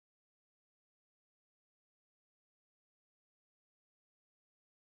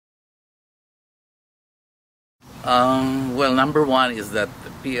Well, number one is that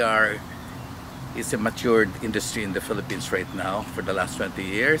PR is a matured industry in the Philippines right now. For the last 20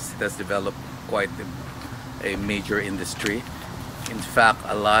 years, it has developed quite a major industry. In fact,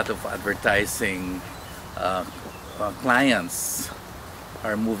 a lot of advertising clients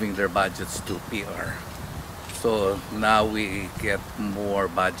are moving their budgets to PR. So now we get more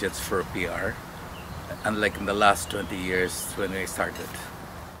budgets for PR, unlike in the last 20 years when we started.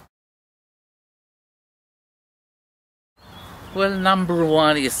 Well, number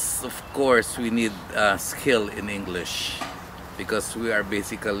one is, of course, we need skill in English because we are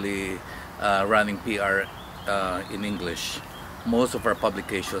basically running PR in English. Most of our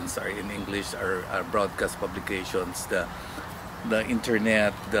publications are in English, our broadcast publications, the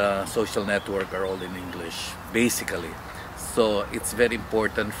internet, the social network are all in English, basically. So it's very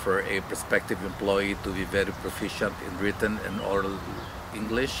important for a prospective employee to be very proficient in written and oral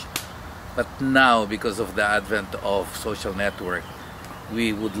English. But now, because of the advent of social network,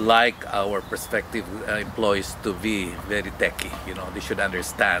 we would like our prospective employees to be very techy. You know, they should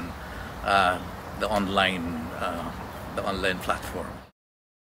understand the online platform.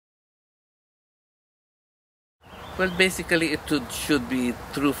 Well, basically, should be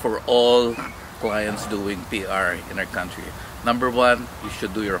true for all clients doing PR in our country. Number one, you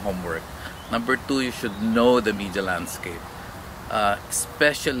should do your homework. Number two, you should know the media landscape,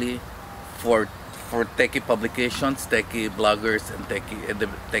 especially for techie publications, techie bloggers, and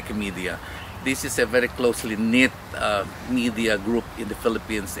techie media. This is a very closely knit media group in the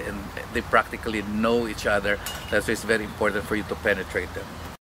Philippines, and they practically know each other. That's why it's very important for you to penetrate them.